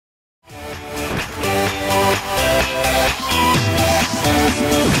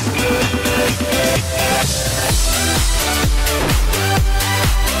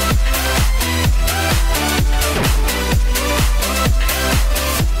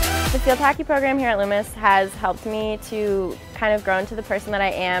field hockey program here at Loomis has helped me to kind of grow into the person that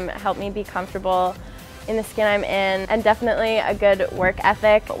I am, helped me be comfortable in the skin I'm in, and definitely a good work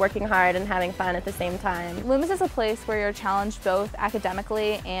ethic, working hard and having fun at the same time. Loomis is a place where you're challenged both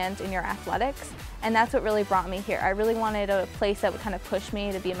academically and in your athletics, and that's what really brought me here. I really wanted a place that would kind of push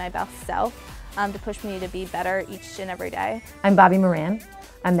me to be my best self, to push me to be better each and every day. I'm Bobby Moran.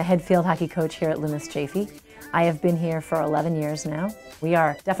 I'm the head field hockey coach here at Loomis Chaffee. I have been here for 11 years now. We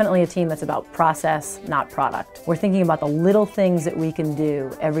are definitely a team that's about process, not product. We're thinking about the little things that we can do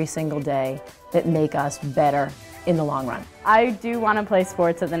every single day that make us better in the long run. I do want to play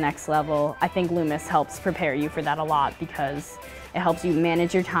sports at the next level. I think Loomis helps prepare you for that a lot because it helps you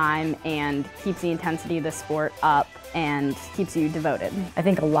manage your time and keeps the intensity of the sport up and keeps you devoted. I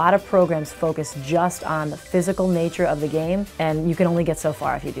think a lot of programs focus just on the physical nature of the game, and you can only get so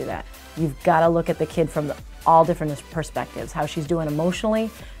far if you do that. You've got to look at the kid from all different perspectives, how she's doing emotionally,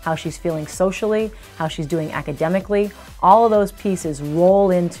 how she's feeling socially, how she's doing academically. All of those pieces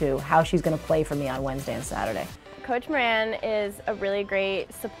roll into how she's going to play for me on Wednesday and Saturday. Coach Moran is a really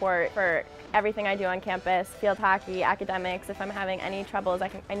great support for everything I do on campus, field hockey, academics. If I'm having any troubles,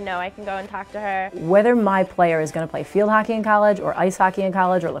 I know I can go and talk to her. Whether my player is going to play field hockey in college, or ice hockey in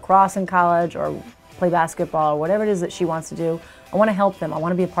college, or lacrosse in college, or play basketball, or whatever it is that she wants to do, I want to help them. I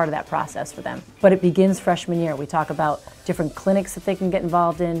want to be a part of that process for them. But it begins freshman year. We talk about different clinics that they can get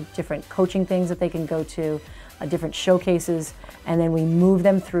involved in, different coaching things that they can go to, different showcases, and then we move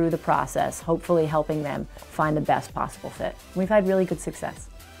them through the process, hopefully helping them find the best possible fit. We've had really good success.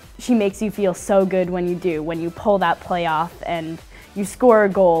 She makes you feel so good when you pull that play off and you score a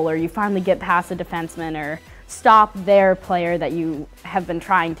goal, or you finally get past a defenseman or stop their player that you have been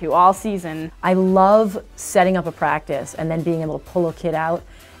trying to all season. I love setting up a practice and then being able to pull a kid out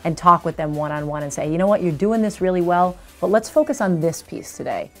and talk with them one-on-one and say, you know what, you're doing this really well, but let's focus on this piece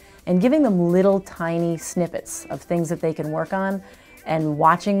today. And giving them little tiny snippets of things that they can work on, and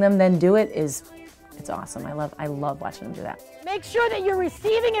watching them then do it it's awesome. I love watching them do that. Make sure that you're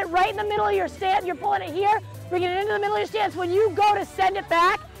receiving it right in the middle of your stance. You're pulling it here, bringing it into the middle of your stance. When you go to send it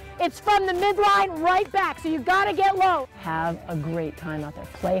back, it's from the midline right back, so you've got to get low. Have a great time out there.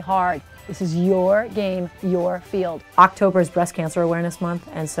 Play hard. This is your game, your field. October is Breast Cancer Awareness Month,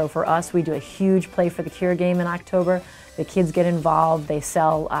 and so for us, we do a huge Play for the Cure game in October. The kids get involved, they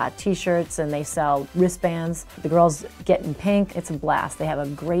sell t-shirts and they sell wristbands. The girls get in pink, it's a blast. They have a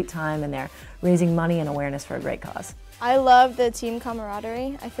great time and they're raising money and awareness for a great cause. I love the team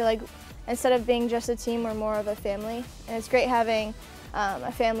camaraderie. I feel like instead of being just a team, we're more of a family, and it's great having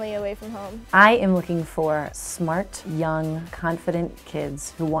a family away from home. I am looking for smart, young, confident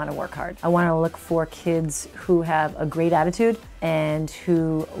kids who want to work hard. I want to look for kids who have a great attitude and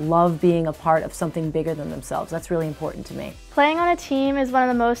who love being a part of something bigger than themselves. That's really important to me. Playing on a team is one of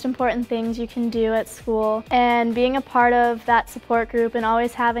the most important things you can do at school, and being a part of that support group and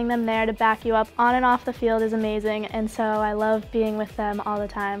always having them there to back you up on and off the field is amazing, and so I love being with them all the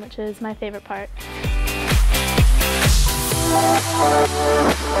time, which is my favorite part. We'll be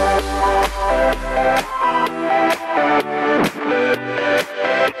right back.